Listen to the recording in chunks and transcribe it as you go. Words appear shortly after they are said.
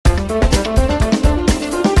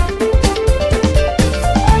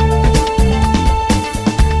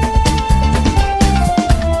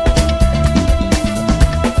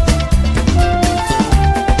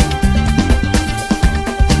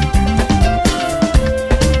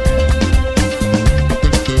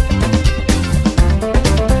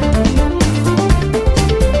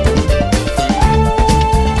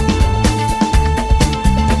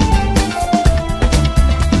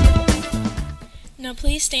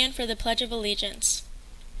stand for the Pledge of Allegiance.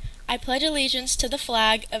 I pledge allegiance to the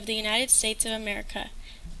flag of the United States of America,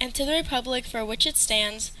 and to the republic for which it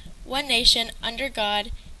stands, one nation, under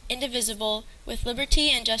God, indivisible, with liberty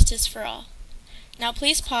and justice for all. Now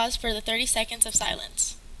please pause for the 30 seconds of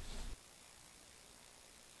silence.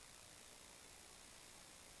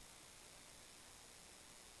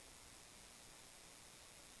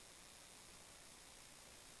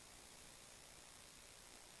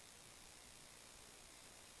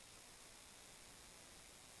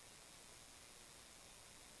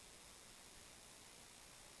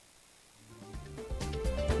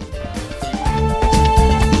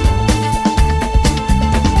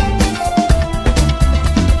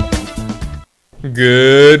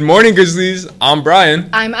 Good morning, Grizzlies. I'm Brian.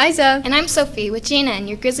 I'm Isa. And I'm Sophie with GNN,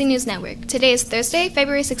 your Grizzly News Network. Today is Thursday,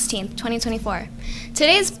 February 16th, 2024.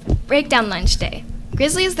 Today is Breakdown Lunch Day.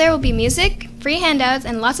 Grizzlies, there will be music, free handouts,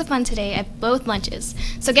 and lots of fun today at both lunches.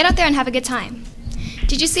 So get out there and have a good time.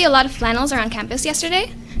 Did you see a lot of flannels around campus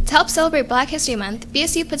yesterday? To help celebrate Black History Month,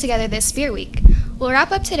 BSU put together this Spirit Week. We'll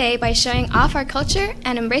wrap up today by showing off our culture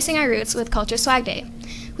and embracing our roots with Culture Swag Day.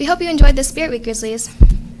 We hope you enjoyed this Spirit Week, Grizzlies.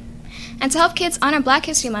 And to help kids honor Black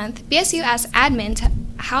History Month, BSU asked admin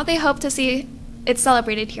how they hope to see it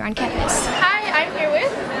celebrated here on campus. Hi, I'm here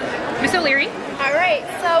with Miss O'Leary. All right,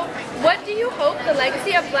 so what do you hope the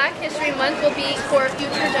legacy of Black History Month will be for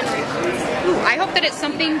future generations? I hope that it's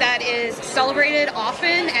something that is celebrated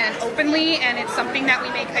often and openly, and it's something that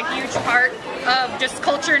we make a huge part of just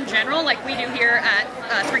culture in general, like we do here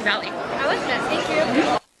at Spring Valley. I like that.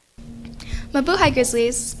 Thank you. Mabuhay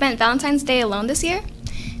Grizzlies spent Valentine's Day alone this year?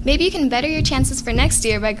 Maybe you can better your chances for next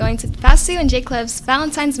year by going to FASU and J Club's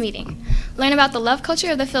Valentine's Meeting. Learn about the love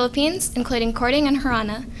culture of the Philippines, including courting and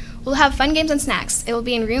harana. We'll have fun games and snacks. It will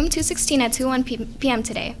be in room 216 at 2:01 p.m.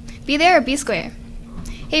 today. Be there or be square.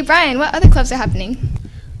 Hey Brian, what other clubs are happening?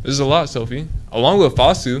 There's a lot, Sophie. Along with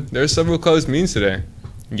FASU, there are several clubs meeting today.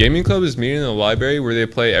 Gaming Club is meeting in the library where they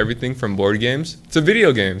play everything from board games to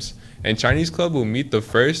video games. And Chinese Club will meet the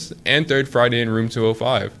first and third Friday in room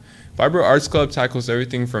 205. Fiber Arts Club tackles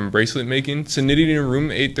everything from bracelet making to knitting in room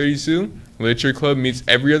 832. Literature Club meets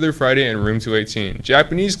every other Friday in room 218.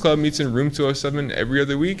 Japanese Club meets in room 207 every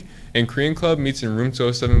other week, and Korean Club meets in room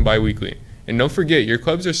 207 bi-weekly. And don't forget, your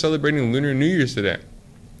clubs are celebrating Lunar New Year's today.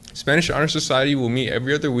 Spanish Honor Society will meet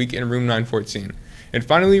every other week in room 914. And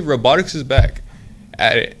finally, Robotics is back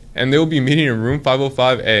at it, and they will be meeting in room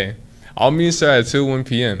 505A. All meetings start at 2:01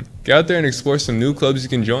 p.m. Get out there and explore some new clubs you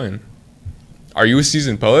can join. Are you a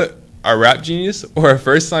seasoned poet, a rap genius, or a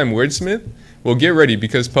first-time wordsmith? Well, get ready,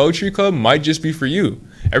 because Poetry Club might just be for you.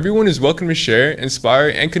 Everyone is welcome to share, inspire,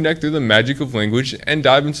 and connect through the magic of language and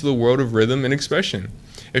dive into the world of rhythm and expression.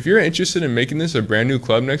 If you're interested in making this a brand new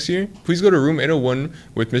club next year, please go to room 801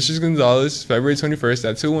 with Mrs. Gonzalez, February 21st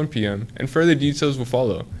at 2:01 p.m., and further details will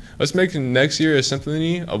follow. Let's make next year a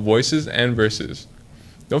symphony of voices and verses.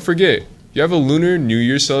 Don't forget, you have a Lunar New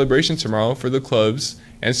Year celebration tomorrow for the clubs,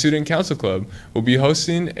 and Student Council Club will be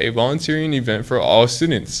hosting a volunteering event for all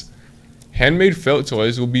students. Handmade felt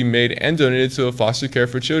toys will be made and donated to a foster care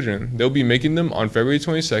for children. They'll be making them on February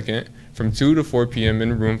 22nd from 2 to 4 p.m.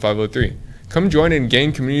 in room 503. Come join and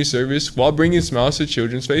gain community service while bringing smiles to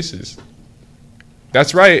children's faces.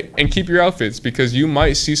 That's right, and keep your outfits, because you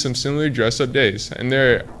might see some similar dress-up days, and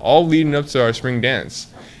they're all leading up to our spring dance.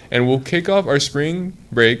 And we'll kick off our spring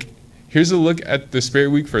break. Here's a look at the Spirit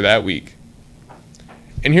Week for that week.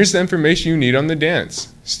 And here's the information you need on the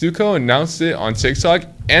dance. Stuco announced it on TikTok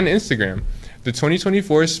and Instagram. The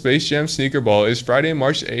 2024 Space Jam Sneaker Ball is Friday,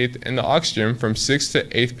 March 8th in the Aux Gym from 6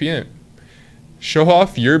 to 8 p.m. Show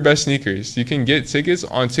off your best sneakers. You can get tickets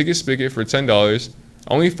on TicketSpigot for $10.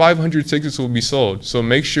 Only 500 tickets will be sold, so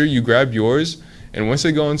make sure you grab yours, and once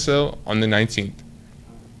they go on sale on the 19th.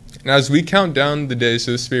 Now, as we count down the days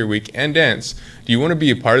to the Spirit Week and dance, do you want to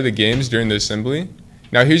be a part of the games during the assembly?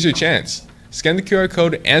 Now here's your chance. Scan the QR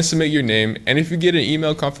code and submit your name, and if you get an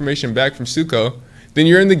email confirmation back from Suko, then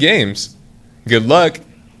you're in the games. Good luck!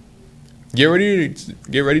 Get ready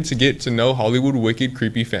to get to know Hollywood Wicked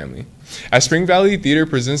Creepy Family. As Spring Valley Theater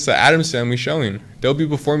presents the Addams Family showing, they'll be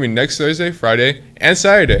performing next Thursday, Friday, and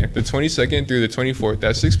Saturday, the 22nd through the 24th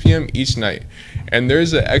at 6 p.m. each night. And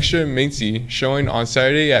there's an extra Minty showing on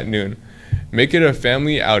Saturday at noon. Make it a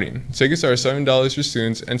family outing. Tickets are $7 for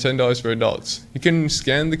students and $10 for adults. You can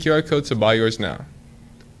scan the QR code to buy yours now.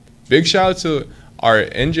 Big shout out to our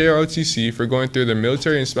NJROTC for going through the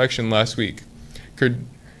military inspection last week.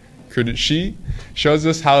 She shows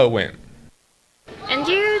us how it went.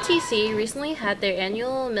 NJROTC recently had their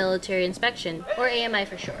annual military inspection, or AMI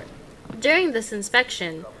for short. During this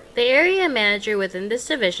inspection, The area manager within this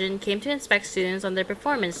division came to inspect students on their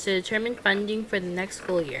performance to determine funding for the next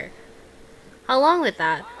school year. Along with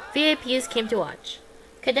that, VIPs came to watch.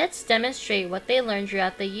 Cadets demonstrate what they learned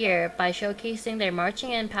throughout the year by showcasing their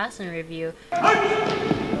marching and passing review,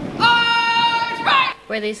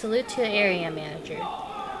 where they salute to the area manager.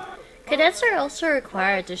 Cadets are also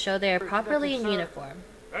required to show they are properly in uniform.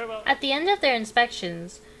 At the end of their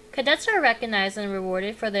inspections, cadets are recognized and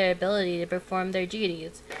rewarded for their ability to perform their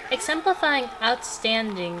duties, exemplifying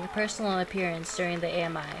outstanding personal appearance during the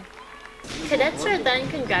AMI. Cadets are then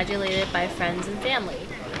congratulated by friends and family.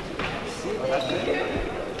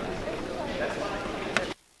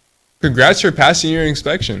 Congrats for passing your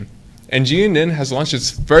inspection. And GNN has launched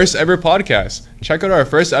its first ever podcast. Check out our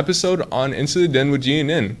first episode on Into the Den with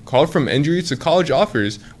GNN, called From Injury to College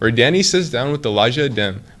Offers, where Danny sits down with Elijah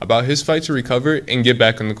Dem about his fight to recover and get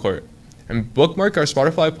back on the court. And bookmark our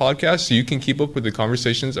Spotify podcast so you can keep up with the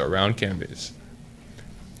conversations around campus.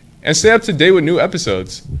 And stay up to date with new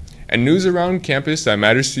episodes and news around campus that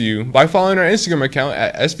matters to you by following our Instagram account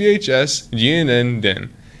at SVHSGNNDen.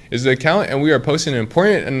 Is the account, and we are posting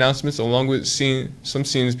important announcements along with some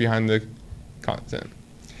scenes behind the content.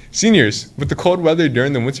 Seniors, with the cold weather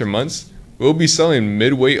during the winter months, we'll be selling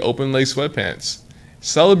mid-weight open-leg sweatpants.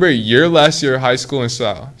 Celebrate your last year of high school in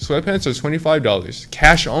style. Sweatpants are $25,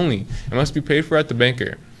 cash only, and must be paid for at the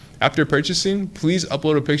banker. After purchasing, please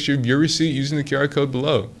upload a picture of your receipt using the QR code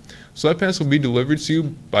below. Sweatpants will be delivered to you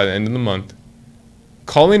by the end of the month.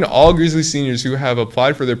 Calling all Grizzly seniors who have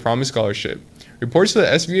applied for their Promise Scholarship. Report to the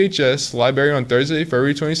SVHS library on Thursday,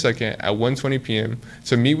 February 22nd at 1:20 p.m.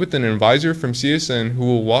 to meet with an advisor from CSN who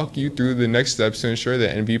will walk you through the next steps to ensure the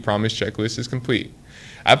NB Promise checklist is complete.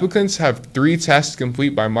 Applicants have 3 tasks to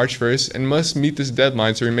complete by March 1st and must meet this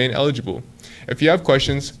deadline to remain eligible. If you have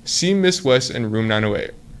questions, see Miss West in room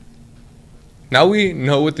 908. Now we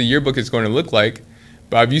know what the yearbook is going to look like,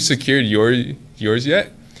 but have you secured yours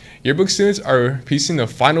yet? Yearbook students are piecing the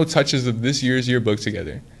final touches of this year's yearbook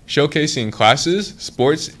together, showcasing classes,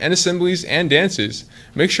 sports, and assemblies and dances.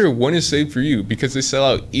 Make sure one is saved for you because they sell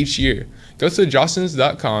out each year. Go to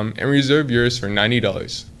jostens.com and reserve yours for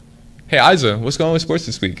 $90. Hey Isa, what's going on with sports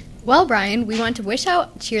this week? Well, Brian, we want to wish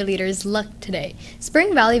out cheerleaders luck today.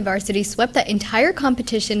 Spring Valley Varsity swept the entire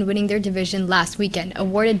competition, winning their division last weekend,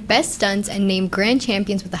 awarded best stunts, and named grand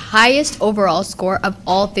champions with the highest overall score of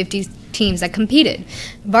all 50 teams that competed.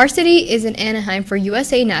 Varsity is in Anaheim for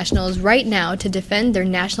USA Nationals right now to defend their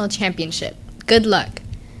national championship. Good luck.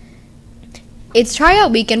 It's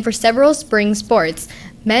tryout weekend for several spring sports.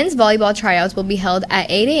 Men's volleyball tryouts will be held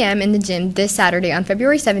at 8 a.m. in the gym this Saturday on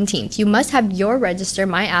February 17th. You must have your Register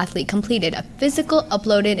My Athlete completed, a physical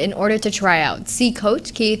uploaded in order to try out. See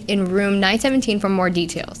Coach Keith in room 917 for more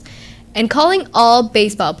details. And calling all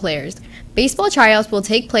baseball players. Baseball tryouts will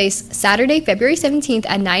take place Saturday, February 17th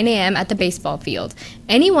at 9 a.m. at the baseball field.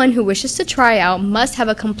 Anyone who wishes to try out must have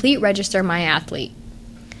a complete Register My Athlete.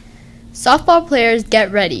 Softball players,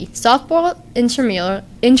 get ready. Softball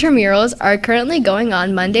intramurals are currently going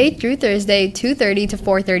on Monday through Thursday, 2:30 to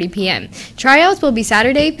 4:30 p.m. Tryouts will be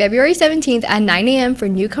Saturday, February 17th at 9 a.m. for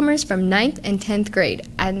newcomers from 9th and 10th grade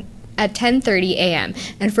at 10:30 a.m.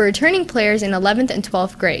 and for returning players in 11th and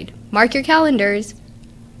 12th grade. Mark your calendars.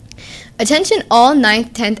 Attention all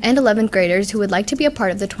 9th, 10th, and 11th graders who would like to be a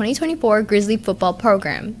part of the 2024 Grizzly football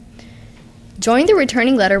program. Join the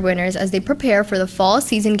returning letter winners as they prepare for the fall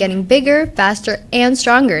season, getting bigger, faster, and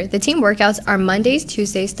stronger. The team workouts are Mondays,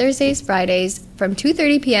 Tuesdays, Thursdays, Fridays from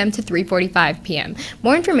 2:30 p.m. to 3:45 p.m.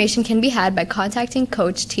 More information can be had by contacting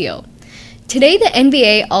Coach Teal. Today, the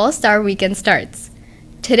NBA All-Star Weekend starts.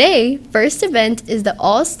 Today, first event is the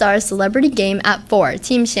All-Star Celebrity Game at 4.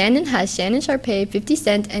 Team Shannon has Shannon Sharpay, 50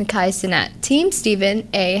 Cent, and Kai Cenat. Team Stephen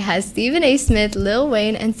A has Stephen A. Smith, Lil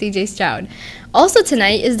Wayne, and CJ Stroud. Also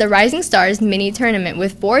tonight is the Rising Stars mini tournament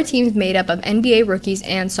with 4 teams made up of NBA rookies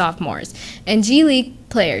and sophomores and G League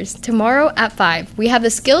players. Tomorrow at 5, we have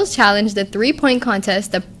the Skills Challenge, the 3-point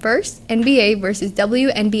contest, the first NBA versus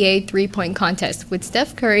WNBA 3-point contest with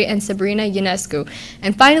Steph Curry and Sabrina Ionescu.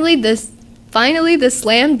 And finally, the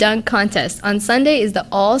Slam Dunk Contest. On Sunday is the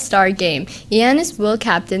All-Star Game. Giannis will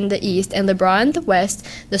captain the East and LeBron the West.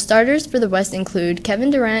 The starters for the West include Kevin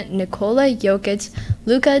Durant, Nikola Jokic,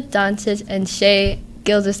 Luka Doncic, and Shai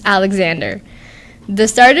Gilgeous-Alexander. The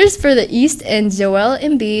starters for the East and Joel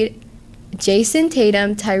Embiid, Jason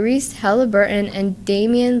Tatum, Tyrese Halliburton, and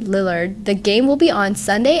Damian Lillard. The game will be on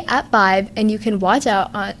Sunday at 5, and you can watch it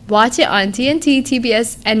on TNT,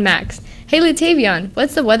 TBS, and Max. Hey, Latavion,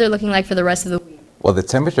 what's the weather looking like for the rest of the week? Well, the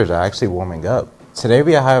temperatures are actually warming up. Today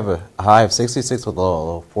we have a high of 66 with a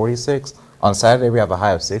low of 46. On Saturday we have a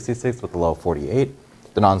high of 66 with a low of 48.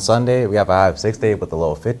 Then on Sunday, we have a high of 68 with a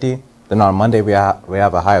low of 50. Then on Monday, we have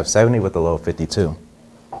a high of 70 with a low of 52.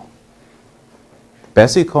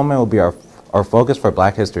 Bessie Coleman will be our focus for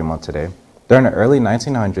Black History Month today. During the early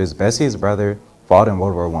 1900s, Bessie's brother fought in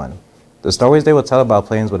World War I. The stories they would tell about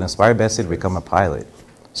planes would inspire Bessie to become a pilot.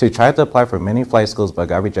 She tried to apply for many flight schools but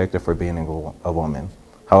got rejected for being a woman.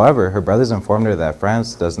 However, her brothers informed her that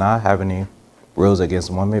France does not have any rules against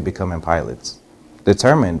women becoming pilots.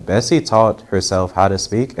 Determined, Bessie taught herself how to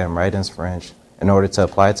speak and write in French in order to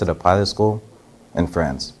apply to the pilot school in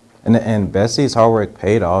France. In the end, Bessie's hard work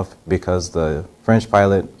paid off because the French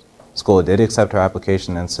pilot school did accept her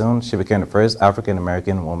application, and soon she became the first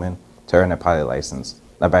African-American woman to earn a pilot license.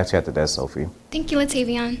 Now back to you at the desk, Sophie. Thank you,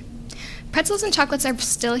 Latavion. Pretzels and chocolates are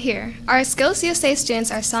still here. Our Skills USA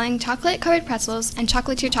students are selling chocolate-covered pretzels and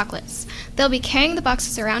chocolatier chocolates. They'll be carrying the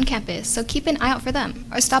boxes around campus, so keep an eye out for them,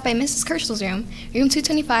 or stop by Mrs. Kerschel's room, room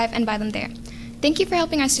 225, and buy them there. Thank you for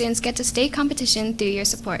helping our students get to state competition through your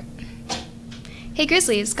support. Hey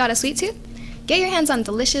Grizzlies, got a sweet tooth? Get your hands on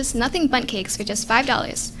delicious Nothing Bundt cakes for just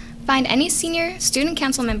 $5. Find any senior student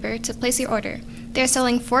council member to place your order. They're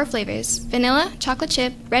selling 4 flavors: vanilla, chocolate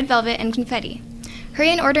chip, red velvet, and confetti. Hurry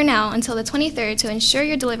and order now until the 23rd to ensure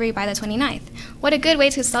your delivery by the 29th. What a good way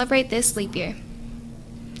to celebrate this leap year.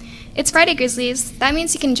 It's Friday, Grizzlies. That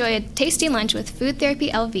means you can enjoy a tasty lunch with Food Therapy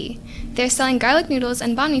LV. They're selling garlic noodles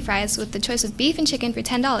and banh mi fries with the choice of beef and chicken for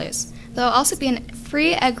 $10. There will also be a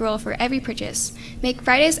free egg roll for every purchase. Make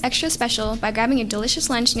Fridays extra special by grabbing your delicious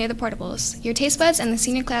lunch near the portables. Your taste buds and the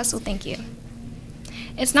senior class will thank you.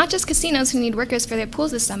 It's not just casinos who need workers for their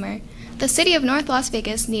pools this summer. The city of North Las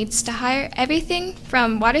Vegas needs to hire everything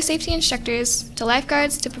from water safety instructors to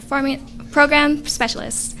lifeguards to program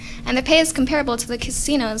specialists, and the pay is comparable to the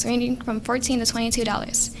casinos, ranging from $14 to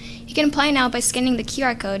 $22. You can apply now by scanning the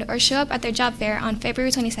QR code or show up at their job fair on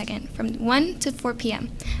February 22nd from 1 to 4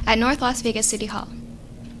 p.m. at North Las Vegas City Hall.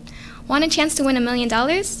 Want a chance to win $1 million?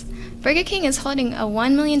 Burger King is holding a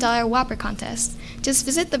 $1 million Whopper contest. Just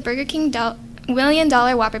visit the Burger King $1 million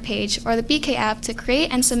Whopper page or the BK app to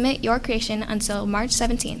create and submit your creation until March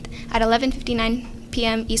 17th at 11:59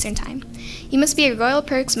 p.m. Eastern Time. You must be a Royal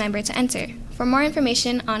Perks member to enter. For more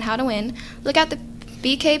information on how to win, look at the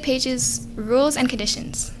BK page's rules and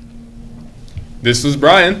conditions. This was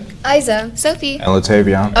Brian. Isa. Sophie. And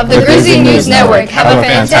Latavion. Of the Grizzly News Network. Have a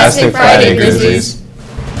fantastic Friday, Grizzlies.